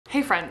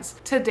Hey friends,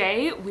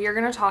 today we are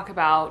gonna talk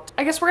about,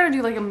 I guess we're gonna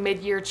do like a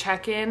mid-year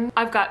check-in.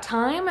 I've got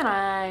time and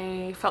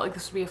I felt like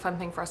this would be a fun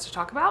thing for us to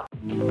talk about.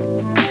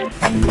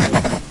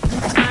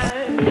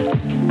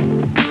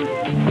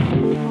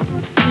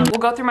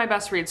 We'll go through my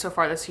best reads so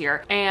far this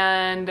year,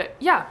 and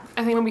yeah,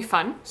 I think it'll be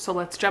fun, so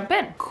let's jump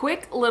in.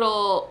 Quick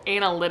little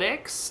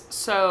analytics.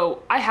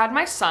 So I had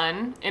my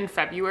son in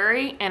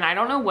February, and I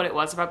don't know what it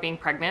was about being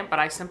pregnant, but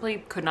I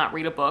simply could not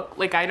read a book.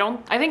 Like I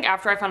think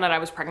after I found out I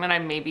was pregnant, I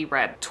maybe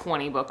read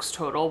 20 books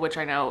total, which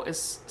I know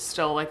is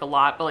still like a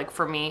lot, but like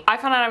for me, I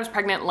found out I was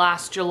pregnant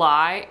last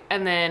July,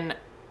 and then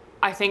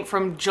I think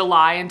from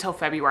July until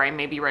February, I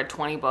maybe read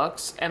 20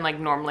 books, and like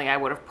normally I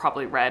would have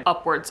probably read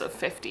upwards of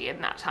 50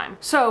 in that time.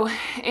 So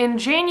in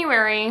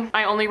January,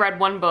 I only read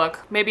one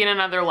book, Maybe in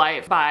Another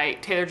Life by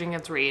Taylor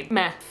Jenkins Reid.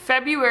 Meh.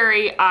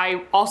 February,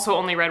 I also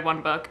only read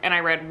one book, and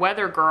I read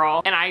Weather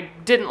Girl, and I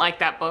didn't like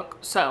that book,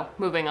 so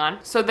moving on.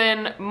 So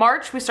then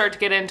March, we start to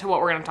get into what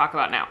we're gonna talk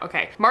about now.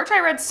 Okay, March I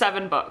read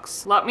 7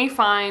 books. Let me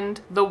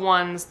find the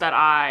ones that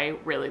I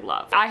really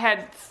loved. I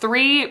had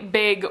 3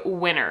 big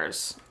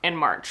winners in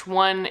March.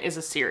 One is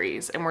a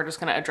series, and we're just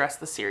gonna address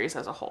the series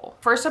as a whole.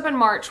 First up in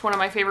March, one of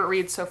my favorite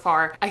reads so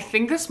far, I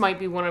think this might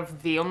be one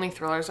of the only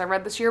thrillers I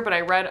read this year, but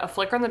I read A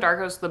Flicker in the Dark.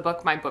 It was the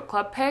book my book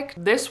club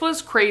picked. This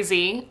was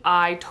crazy.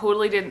 I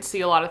totally didn't see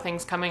a lot of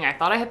things coming. I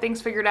thought I had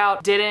things figured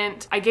out,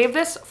 didn't. I gave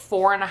this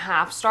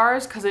 4.5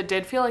 stars because it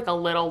did feel like a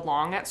little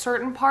long at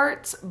certain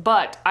parts,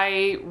 but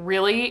I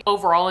really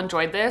overall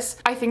enjoyed this.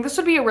 I think this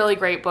would be a really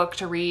great book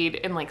to read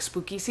in like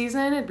spooky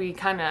season. It'd be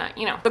kind of,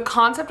 you know, the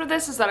concept of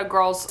this is that a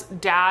girl's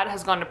dad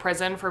has gone to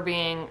prison for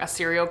being a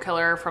serial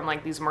killer from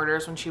like these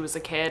murders when she was a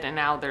kid, and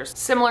now there's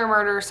similar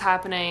murders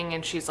happening,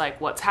 and she's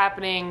like, what's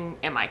happening?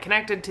 Am I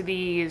connected to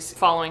these?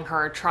 Following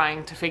her,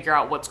 trying to figure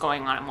out what's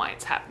going on and why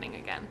it's happening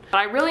again. But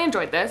I really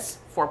enjoyed this.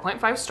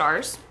 4.5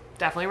 stars.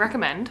 Definitely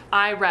recommend.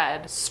 I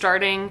read,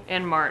 starting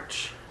in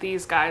March,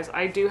 these guys.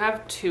 I do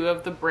have 2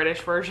 of the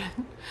British version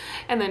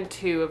and then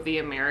 2 of the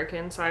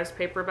American size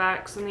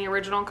paperbacks in the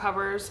original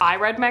covers. I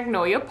read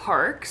Magnolia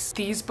Parks.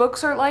 These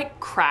books are like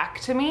crack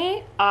to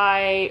me.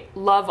 I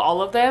love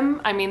all of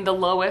them. I mean, the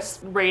lowest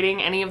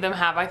rating any of them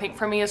have, I think,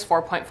 for me is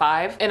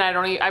 4.5. And I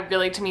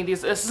really, to me,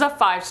 this is a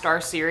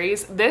 5-star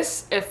series.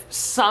 This, if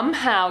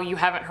somehow you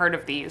haven't heard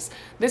of these,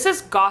 this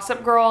is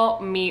Gossip Girl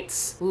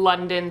meets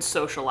London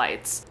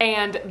socialites.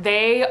 And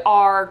they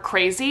are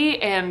crazy,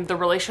 and the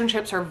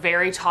relationships are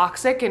very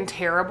toxic and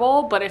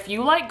terrible, but if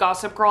you like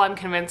Gossip Girl, I'm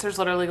convinced there's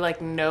literally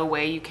like no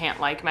way you can't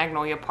like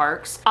Magnolia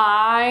Parks.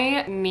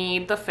 I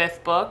need the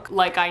 5th book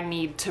like I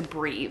need to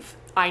breathe.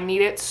 I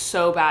need it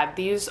so bad.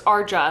 These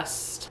are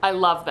just, I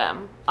love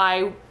them.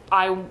 I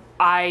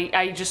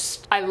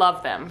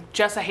love them.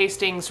 Jessa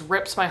Hastings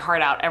rips my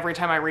heart out every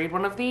time I read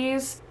one of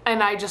these,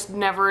 and I just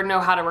never know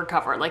how to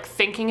recover. Like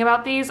thinking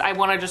about these, I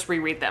want to just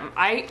reread them.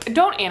 I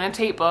don't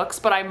annotate books,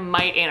 but I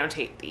might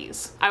annotate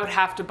these. I would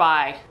have to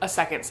buy a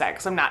second set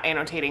because I'm not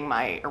annotating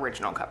my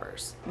original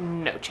covers.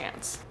 No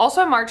chance.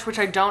 Also in March, which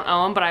I don't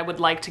own, but I would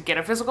like to get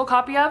a physical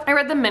copy of, I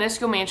read The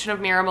Minuscule Mansion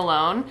of Mira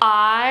Malone.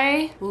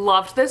 I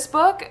loved this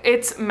book.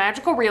 It's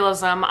magical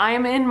realism. I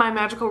am in my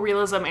magical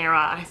realism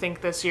era, I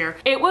think, this year.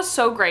 It was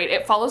so great.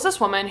 It follows this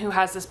woman who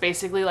has this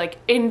basically like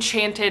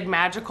enchanted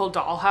magical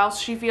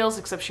dollhouse, she feels,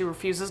 except she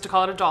refuses to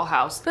call it a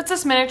dollhouse. It's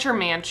this miniature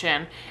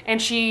mansion,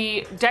 and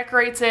she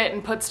decorates it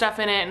and puts stuff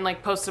in it and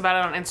like posts about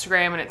it on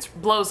Instagram, and it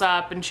blows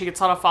up and she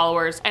gets a lot of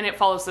followers. And it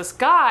follows this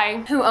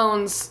guy who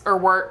owns or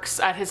works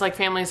at his like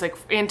family's like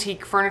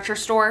antique furniture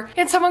store.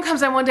 And someone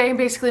comes in one day and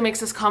basically makes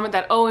this comment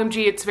that,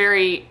 OMG, it's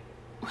very,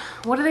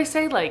 what do they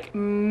say, like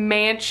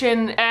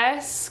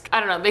mansion-esque? I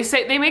don't know.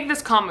 They make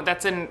this comment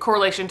that's in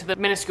correlation to the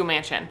minuscule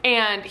mansion,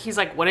 and he's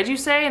like, what did you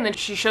say? And then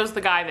she shows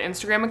the guy the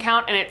Instagram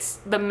account, and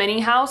it's the mini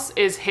house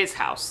is his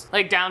house,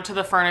 like down to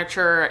the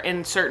furniture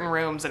in certain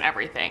rooms and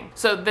everything.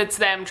 So that's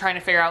them trying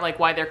to figure out like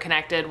why they're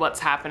connected, what's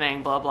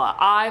happening, blah blah.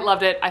 I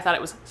loved it. I thought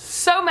it was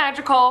so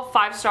magical.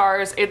 5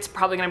 stars. It's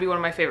probably gonna be one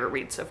of my favorite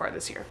reads so far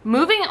this year.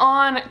 Moving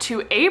on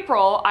to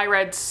April, I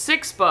read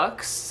 6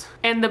 books.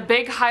 And the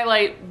big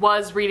highlight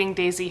was reading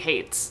Daisy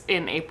Hates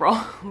in April.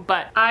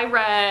 But I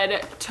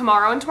read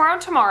Tomorrow and Tomorrow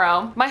and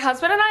Tomorrow. My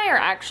husband and I are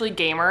actually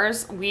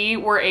gamers. We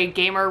were a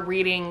gamer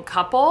reading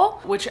couple,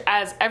 which,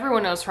 as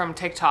everyone knows from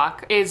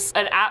TikTok, is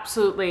an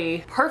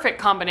absolutely perfect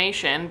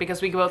combination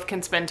because we both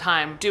can spend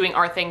time doing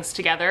our things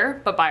together,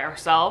 but by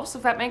ourselves,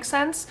 if that makes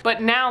sense.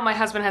 But now my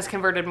husband has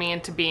converted me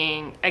into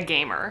being a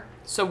gamer.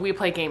 So we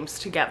play games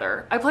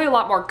together. I play a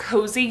lot more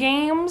cozy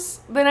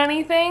games than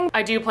anything.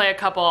 I do play a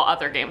couple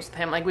other games with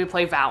him. Like we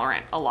play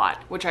Valorant a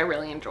lot, which I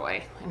really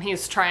enjoy. And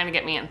he's trying to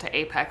get me into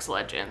Apex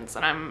Legends,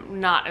 and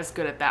I'm not as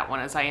good at that one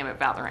as I am at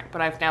Valorant,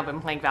 but I've now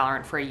been playing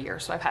Valorant for a year,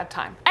 so I've had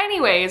time.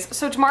 Anyways,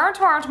 so Tomorrow,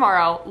 Tomorrow,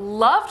 Tomorrow,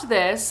 loved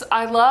this.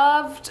 I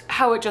loved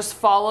how it just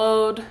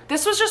followed.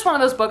 This was just one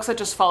of those books that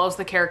just follows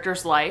the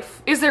character's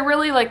life. Is there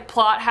really like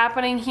plot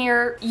happening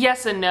here?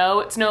 Yes and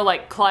no. It's no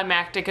like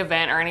climactic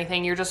event or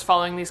anything. You're just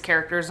following these characters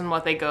characters and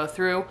what they go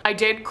through. I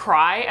did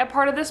cry at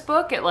part of this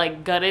book. It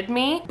like gutted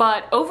me,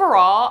 but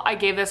overall I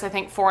gave this I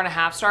think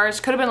 4.5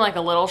 stars. Could have been like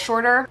a little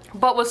shorter,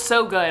 but was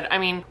so good. I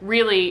mean,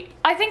 really,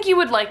 I think you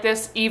would like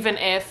this even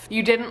if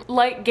you didn't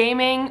like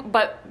gaming,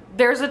 but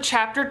there's a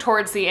chapter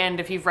towards the end,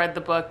 if you've read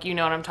the book, you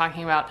know what I'm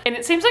talking about. And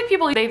it seems like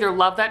people either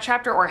love that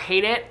chapter or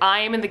hate it. I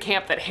am in the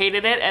camp that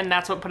hated it, and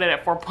that's what put it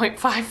at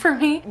 4.5 for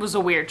me. It was a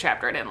weird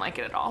chapter, I didn't like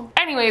it at all.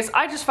 Anyways,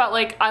 I just felt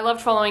like I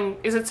loved following,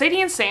 is it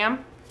Sadie and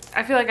Sam?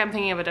 I feel like I'm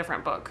thinking of a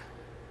different book.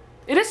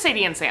 It is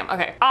Sadie and Sam,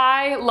 okay.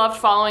 I loved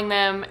following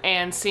them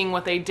and seeing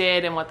what they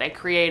did and what they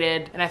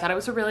created, and I thought it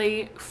was a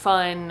really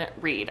fun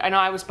read. I know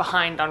I was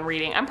behind on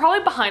reading. I'm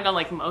probably behind on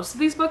like most of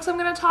these books I'm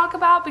gonna talk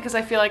about because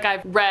I feel like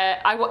I've read,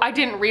 I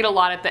didn't read a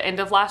lot at the end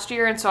of last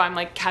year, and so I'm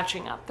like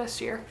catching up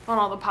this year on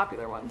all the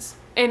popular ones.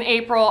 In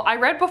April, I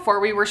read Before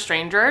We Were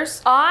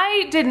Strangers.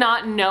 I did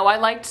not know I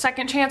liked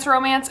second chance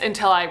romance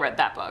until I read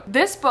that book.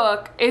 This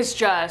book is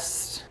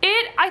just,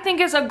 I think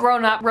is a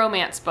grown-up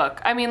romance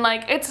book. I mean,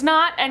 like, it's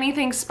not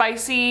anything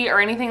spicy or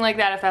anything like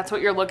that if that's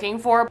what you're looking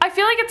for. I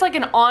feel like it's like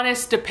an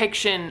honest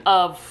depiction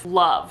of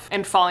love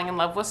and falling in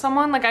love with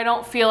someone. Like, I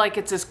don't feel like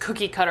it's as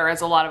cookie cutter as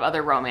a lot of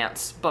other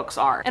romance books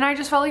are. And I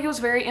just felt like it was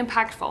very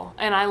impactful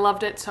and I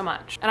loved it so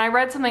much. And I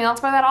read something else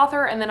by that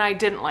author and then I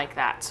didn't like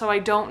that. So I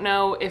don't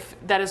know if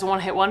that is a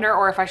one-hit wonder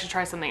or if I should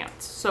try something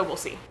else. So we'll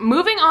see.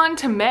 Moving on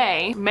to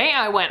May. May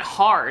I went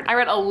hard. I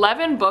read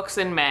 11 books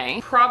in May.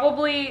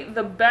 Probably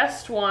the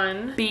best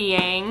one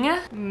being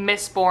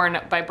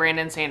Mistborn by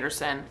Brandon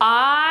Sanderson.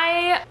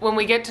 When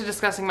we get to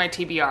discussing my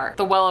TBR,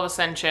 The Well of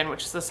Ascension,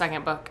 which is the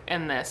second book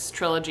in this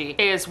trilogy,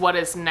 is what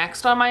is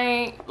next on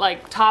my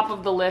like top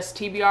of the list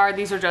TBR.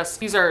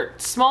 These are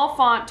small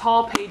font,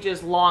 tall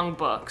pages, long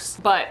books.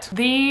 But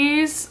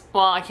these,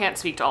 well, I can't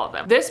speak to all of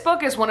them. This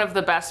book is one of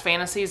the best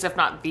fantasies, if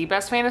not the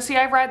best fantasy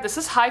I've read. This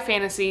is high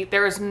fantasy.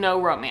 There is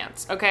no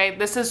romance, okay?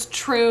 This is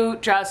true,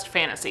 just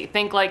fantasy.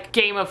 Think like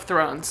Game of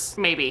Thrones,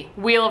 maybe.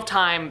 Wheel of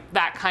Time,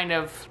 that kind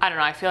of, I don't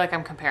know, I feel like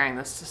I'm comparing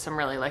this to some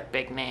really like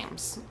big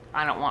names.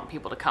 I don't want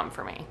people to come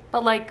for me.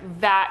 But like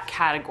that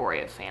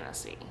category of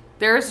fantasy.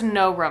 There is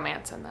no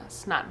romance in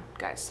this, none,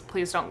 guys.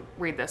 Please don't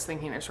read this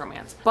thinking there's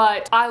romance.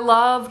 But I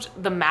loved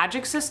the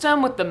magic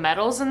system with the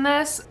metals in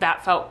this.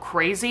 That felt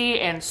crazy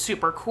and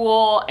super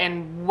cool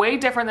and way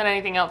different than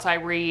anything else I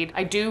read.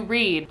 I do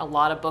read a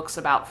lot of books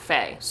about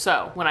fae.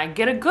 So when I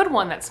get a good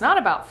one that's not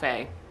about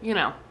fae, you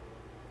know,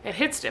 it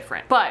hits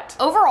different. But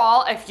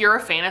overall, if you're a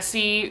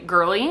fantasy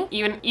girly,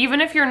 even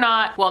if you're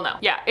not, well, no.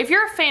 Yeah, if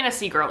you're a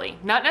fantasy girly,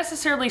 not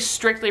necessarily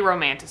strictly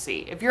romantasy,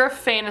 if you're a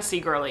fantasy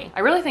girly,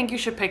 I really think you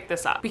should pick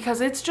this up because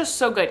it's just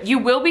so good. You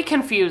will be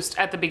confused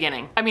at the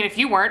beginning. I mean, if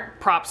you weren't,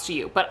 props to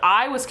you, but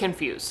I was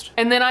confused.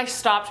 And then I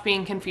stopped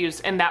being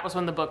confused and that was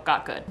when the book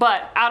got good.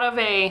 But out of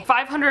a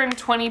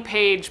 520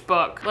 page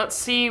book, let's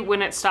see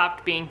when it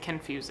stopped being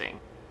confusing.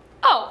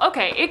 Oh,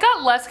 okay, it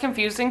got less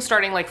confusing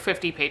starting like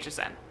 50 pages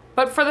in.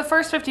 But for the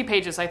first 50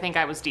 pages, I think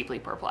I was deeply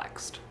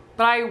perplexed.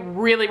 But I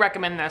really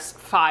recommend this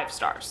 5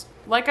 stars.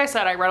 Like I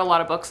said, I read a lot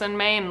of books in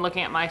May, and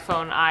looking at my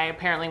phone, I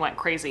apparently went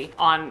crazy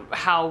on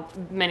how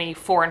many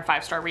 4 and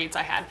 5 star reads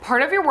I had.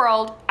 Part of Your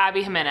World,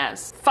 Abby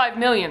Jimenez, 5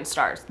 million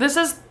stars. This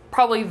is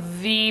probably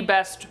the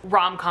best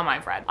rom-com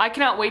I've read. I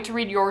cannot wait to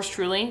read Yours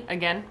Truly.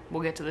 Again,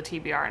 we'll get to the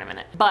TBR in a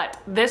minute. But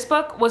this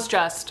book was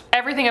just,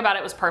 everything about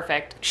it was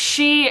perfect.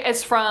 She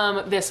is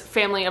from this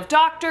family of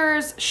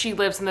doctors. She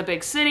lives in the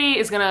big city,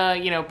 is gonna,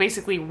 you know,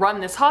 basically run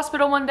this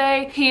hospital one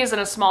day. He is in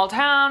a small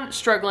town,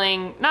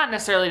 struggling, not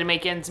necessarily to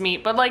make ends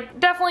meet, but like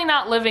definitely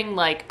not living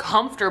like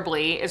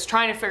comfortably, is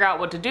trying to figure out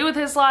what to do with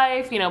his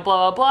life, you know,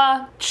 blah, blah,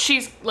 blah.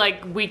 She's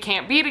like, we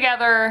can't be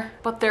together,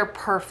 but they're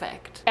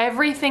perfect.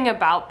 Everything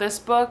about this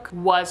book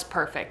was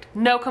perfect.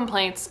 No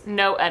complaints,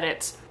 no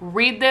edits.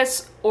 Read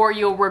this or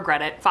you'll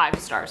regret it. 5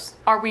 stars.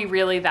 Are we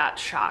really that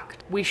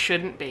shocked? We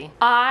shouldn't be.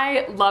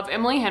 I love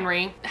Emily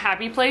Henry.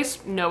 Happy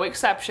Place, no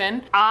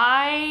exception.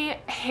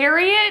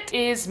 Harriet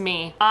is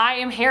me. I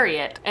am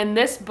Harriet. And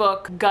this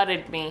book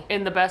gutted me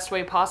in the best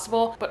way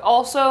possible, but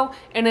also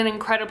in an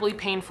incredibly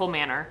painful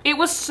manner. It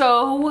was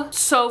so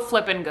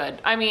flippin'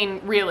 good. I mean,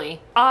 really.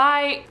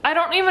 I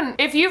don't even,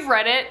 if you've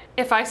read it,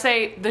 if I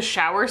say the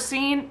shower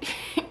scene,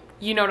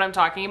 you know what I'm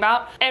talking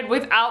about. And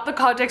without the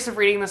context of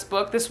reading this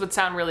book, this would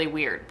sound really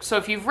weird. So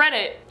if you've read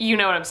it, you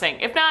know what I'm saying.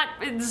 If not,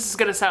 this is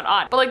gonna sound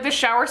odd. But like the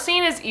shower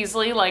scene is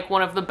easily like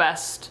one of the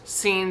best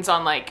scenes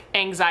on like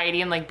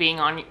anxiety and like being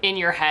in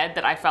your head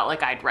that I felt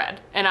like I'd read.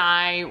 And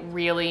I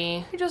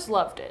just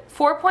loved it.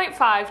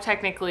 4.5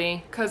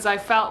 technically, because I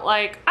felt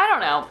like, I don't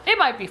know, it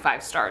might be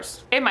 5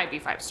 stars. It might be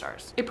 5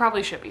 stars. It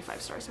probably should be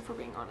 5 stars if we're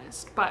being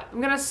honest. But I'm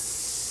gonna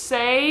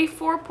say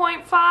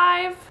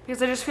 4.5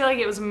 because I just feel like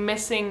it was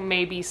missing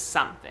maybe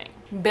something.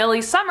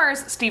 Billy Summers,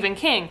 Stephen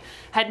King.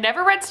 Had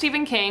never read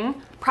Stephen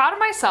King. Proud of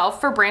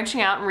myself for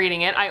branching out and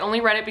reading it. I only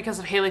read it because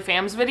of Haley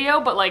Pham's video,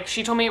 but like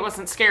she told me it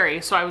wasn't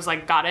scary, so I was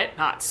like, got it,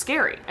 not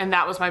scary. And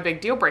that was my big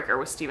deal breaker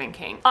with Stephen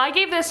King. I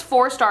gave this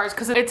 4 stars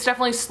because it's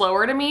definitely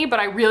slower to me, but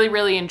I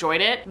really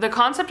enjoyed it. The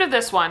concept of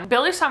this one,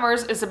 Billy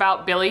Summers is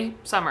about Billy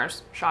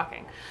Summers,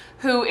 shocking,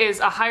 who is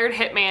a hired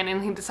hitman,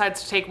 and he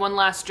decides to take one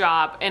last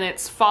job, and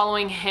it's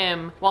following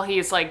him while he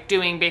is like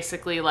doing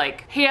basically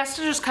like, he has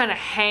to just kind of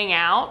hang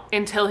out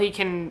until he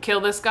can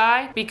kill this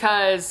guy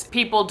because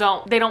people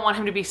don't want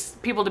him to be,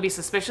 people to be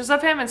suspicious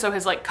of him. And so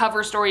his like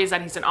cover story is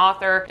that he's an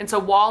author. And so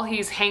while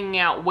he's hanging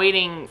out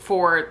waiting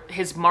for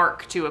his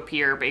mark to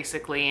appear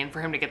basically and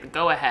for him to get the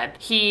go ahead,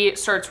 he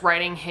starts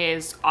writing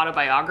his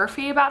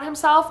autobiography about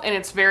himself. And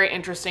it's very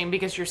interesting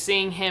because you're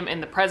seeing him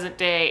in the present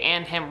day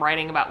and him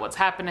writing about what's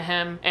happened to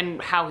him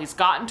and how he's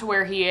gotten to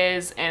where he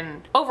is.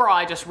 And overall,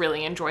 I just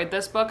really enjoyed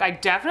this book. I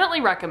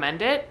definitely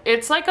recommend it.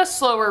 It's like a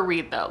slower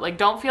read though. Like,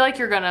 don't feel like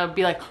you're gonna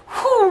be like,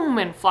 whoom,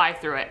 and fly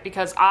through it,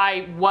 because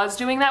I was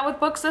doing that with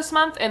books this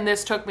month, and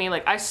this took me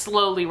like, I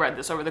slowly read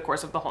this over the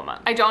course of the whole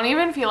month. I don't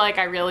even feel like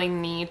I really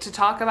need to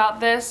talk about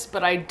this,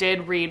 but I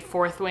did read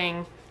Fourth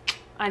Wing.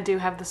 I do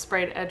have the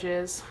sprayed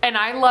edges. And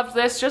I loved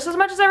this just as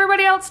much as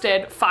everybody else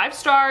did. 5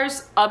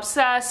 stars,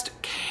 obsessed,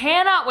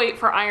 cannot wait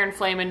for Iron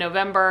Flame in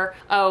November.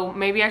 Oh,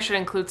 maybe I should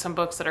include some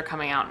books that are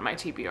coming out in my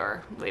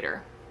TBR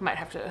later. Might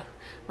have to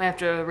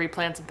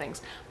replan some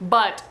things.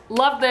 But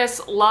loved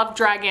this, loved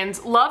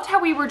dragons, loved how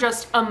we were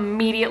just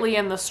immediately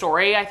in the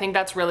story. I think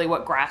that's really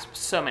what grasped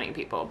so many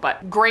people.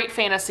 But great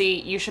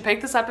fantasy. You should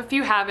pick this up if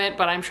you haven't,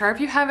 but I'm sure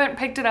if you haven't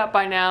picked it up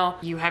by now,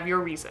 you have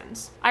your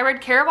reasons. I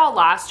read Caraval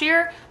last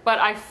year, but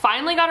I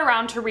finally got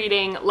around to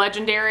reading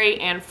Legendary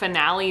and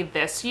Finale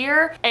this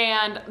year.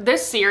 And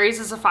this series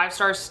is a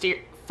 5-star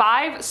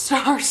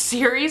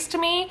series to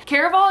me.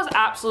 Caraval is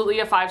absolutely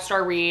a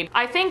 5-star read.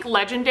 I think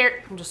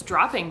Legendary, I'm just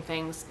dropping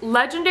things.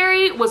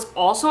 Legendary was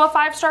also a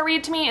 5-star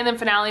read to me, and then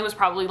Finale was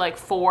probably like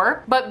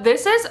 4. But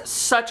this is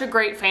such a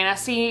great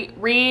fantasy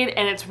read,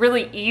 and it's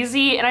really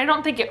easy, and I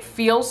don't think it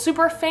feels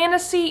super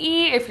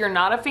fantasy-y if you're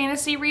not a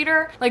fantasy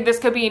reader. Like, this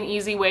could be an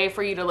easy way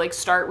for you to like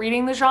start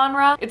reading the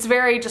genre. It's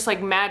very just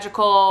like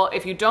magical.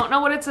 If you don't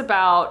know what it's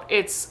about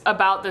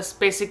this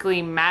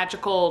basically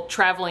magical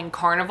traveling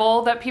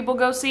carnival that people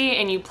go see,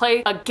 and you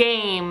play a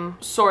game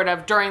sort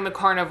of during the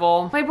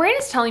carnival. My brain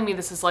is telling me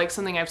this is like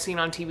something I've seen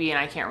on TV and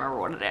I can't remember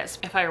what it is.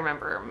 If I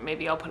remember,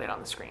 maybe I'll put it on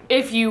the screen.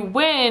 If you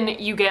win,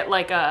 you get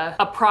like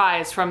a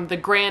prize from the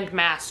Grand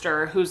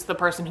Master, who's the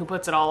person who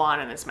puts it all on,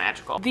 and it's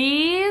magical.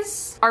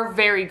 These are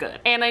very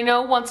good. And I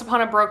know Once Upon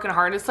a Broken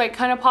Heart is like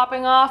kind of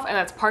popping off, and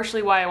that's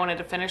partially why I wanted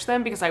to finish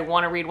them, because I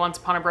want to read Once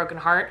Upon a Broken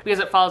Heart because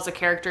it follows the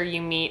character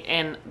you meet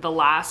in the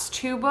last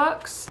 2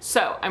 books.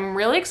 So I'm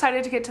really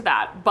excited to get to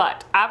that,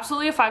 but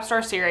absolutely a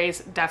 5-star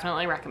series.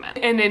 Definitely recommend.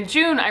 And in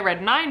June, I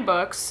read 9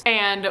 books,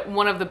 and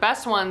one of the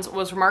best ones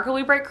was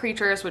Remarkably Bright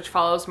Creatures, which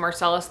follows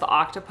Marcellus the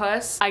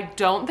octopus. I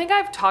don't think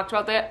I've talked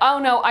about that. Oh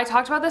no, I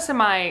talked about this in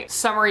my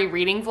summary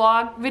reading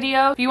vlog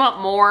video. If you want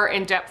more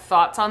in-depth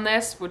thoughts on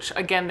this, which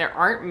again, there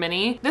aren't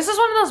many, this is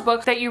one of those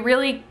books that you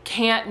really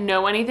can't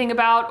know anything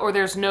about, or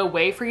there's no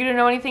way for you to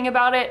know anything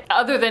about it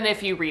other than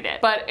if you read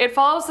it. But it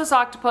follows this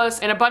octopus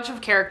and a bunch of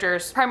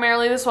characters,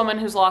 primarily this woman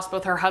who's lost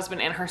both her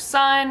husband and her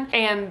son,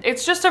 and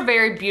it's just a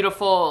very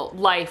beautiful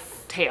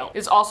life tale.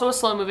 It's also a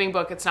slow moving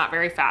book. It's not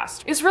very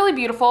fast. It's really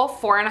beautiful.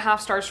 4.5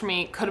 stars for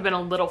me. Could have been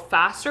a little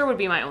faster would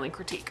be my only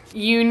critique.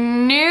 You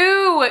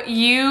knew,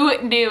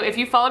 if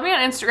you followed me on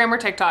Instagram or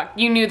TikTok,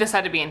 you knew this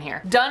had to be in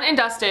here. Done and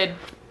Dusted.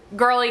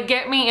 Girly,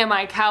 get me in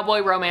my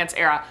cowboy romance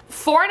era.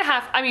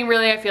 4.5, I mean,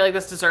 really, I feel like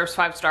this deserves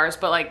 5 stars,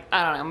 but like,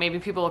 I don't know, maybe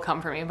people will come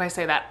for me if I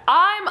say that.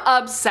 I'm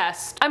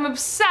obsessed. I'm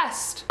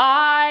obsessed.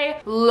 I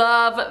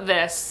love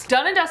this.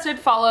 Done and Dusted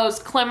follows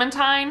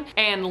Clementine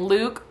and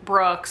Luke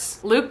Brooks.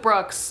 Luke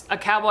Brooks, a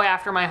cowboy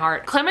after my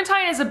heart.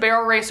 Clementine is a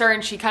barrel racer,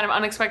 and she kind of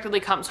unexpectedly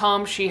comes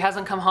home. She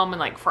hasn't come home in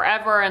like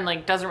forever, and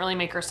like doesn't really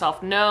make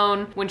herself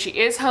known. When she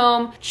is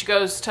home, she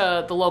goes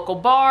to the local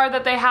bar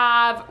that they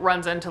have,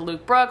 runs into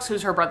Luke Brooks,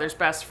 who's her brother's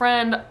best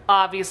friend.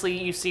 Obviously,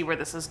 you see where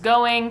this is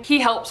going. He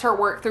helps her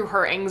work through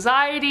her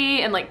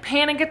anxiety and like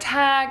panic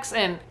attacks,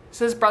 and is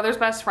his brother's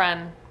best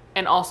friend,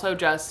 and also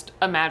just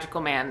a magical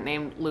man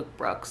named Luke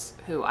Brooks,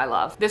 who I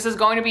love. This is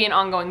going to be an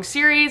ongoing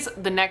series.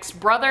 The next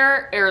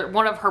brother, or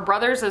one of her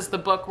brothers, is the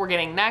book we're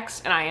getting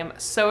next, and I am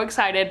so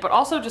excited. But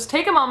also just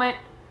take a moment,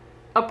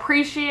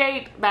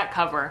 appreciate that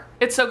cover.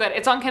 It's so good.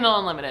 It's on Kindle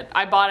Unlimited.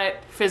 I bought it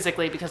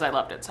physically because I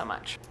loved it so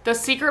much. The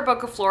Secret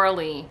Book of Flora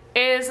Lee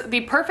is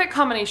the perfect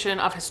combination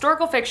of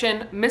historical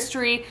fiction,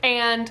 mystery,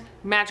 and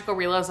magical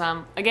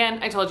realism. Again,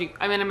 I told you,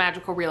 I'm in a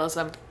magical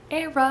realism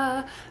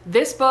era.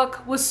 This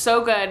book was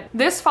so good.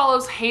 This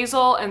follows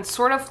Hazel and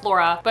sort of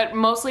Flora, but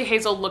mostly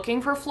Hazel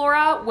looking for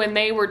Flora. When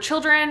they were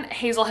children,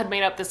 Hazel had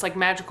made up this like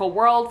magical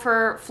world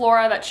for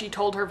Flora that she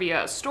told her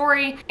via a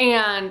story,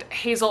 and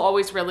Hazel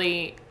always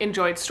really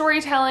enjoyed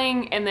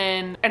storytelling, and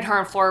her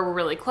and Flora were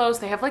really close.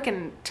 They have like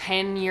a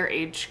 10-year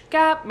age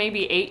gap,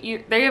 maybe 8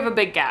 years. They have a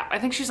big gap. I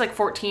think she's like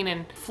 14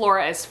 and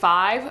Flora is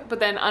 5, but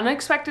then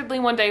unexpectedly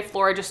one day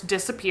Flora just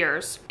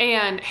disappears,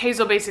 and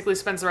Hazel basically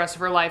spends the rest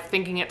of her life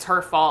thinking it's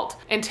her fault,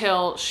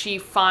 until she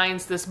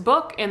finds this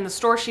book in the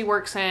store she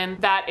works in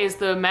that is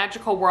the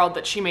magical world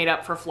that she made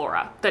up for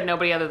Flora, that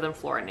nobody other than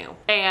Flora knew.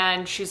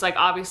 And she's like,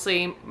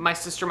 obviously my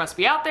sister must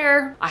be out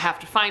there, I have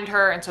to find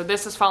her. And so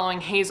this is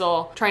following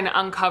Hazel trying to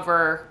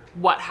uncover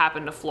what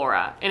happened to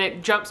Flora. And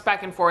it jumps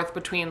back and forth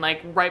between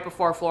like right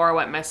before Flora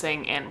went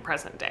missing and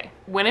present day.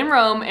 When in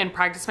Rome and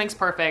Practice Makes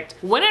Perfect.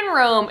 When in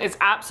Rome is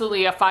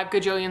absolutely a 5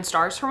 gajillion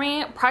stars for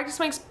me.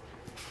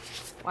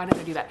 Why did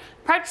I do that?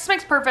 Practice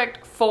Makes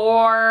Perfect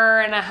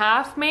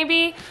 4.5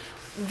 maybe.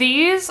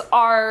 These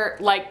are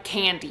like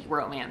candy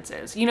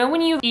romances. You know when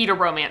you eat a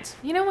romance?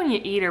 You know when you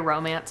eat a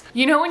romance?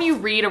 You know when you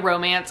read a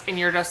romance and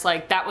you're just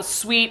like, that was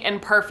sweet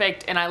and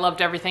perfect and I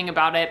loved everything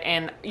about it,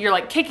 and you're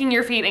like kicking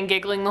your feet and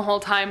giggling the whole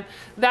time?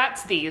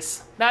 That's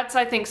these. That's,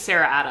 I think,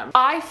 Sarah Adams.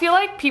 I feel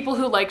like people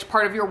who liked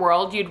Part of Your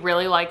World, you'd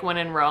really like When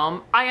in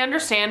Rome. I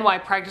understand why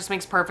Practice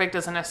Makes Perfect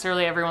isn't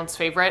necessarily everyone's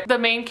favorite. The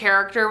main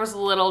character was a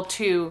little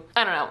too,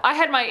 I don't know. I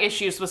had my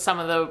issues with some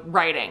of the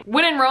writing.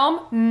 When in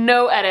Rome,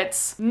 no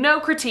edits, no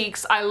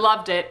critiques. I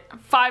loved it.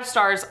 5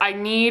 stars. I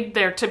need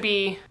there to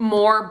be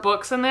more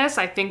books in this.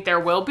 I think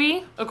there will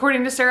be,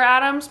 according to Sarah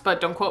Adams,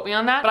 but don't quote me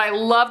on that. But I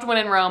loved When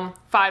in Rome.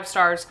 5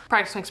 stars.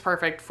 Practice Makes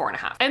Perfect,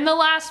 4.5. And the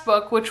last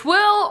book, which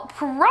will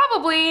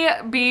probably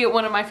be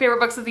one of my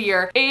favorite books of the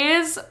year,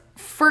 is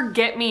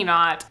Forget Me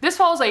Not. This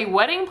follows a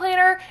wedding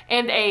planner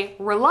and a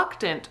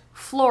reluctant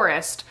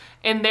florist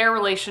in their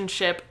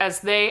relationship as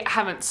they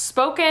haven't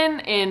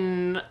spoken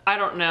in, I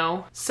don't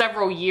know,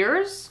 several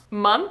years,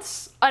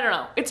 months? I don't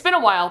know. It's been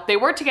a while. They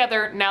were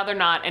together, now they're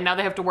not, and now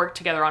they have to work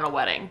together on a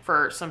wedding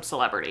for some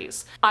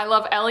celebrities. I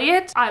love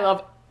Elliot. I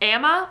love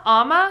Amma?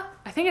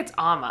 I think it's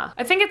Amma.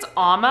 I think it's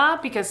Amma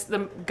because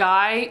the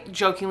guy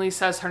jokingly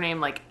says her name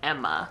like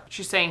Emma.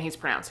 She's saying he's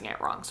pronouncing it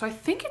wrong. So I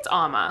think it's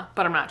Amma,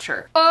 but I'm not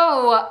sure.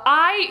 Oh,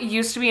 I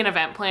used to be an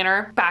event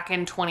planner back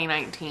in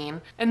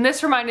 2019. And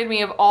this reminded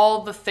me of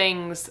all the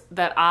things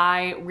that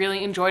I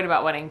really enjoyed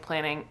about event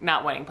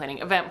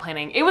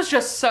planning. It was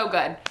just so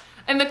good.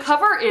 And the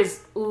cover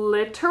is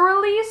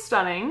literally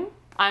stunning.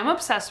 I'm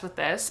obsessed with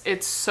this.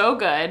 It's so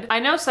good. I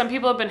know some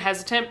people have been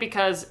hesitant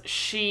because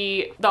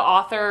the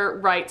author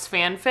writes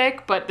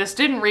fanfic, but this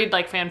didn't read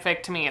like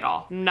fanfic to me at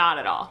all. Not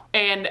at all.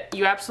 And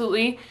you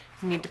absolutely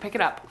need to pick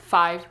it up.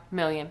 5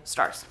 million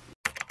stars.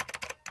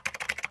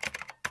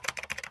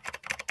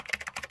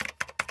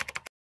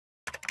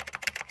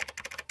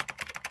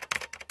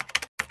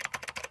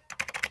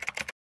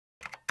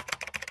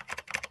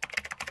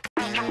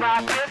 We can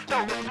ride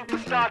disco,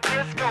 superstar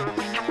disco.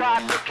 We can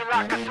ride looking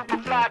like a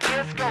superfly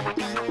disco. And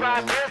you can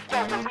ride disco,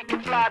 and we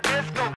can fly disco.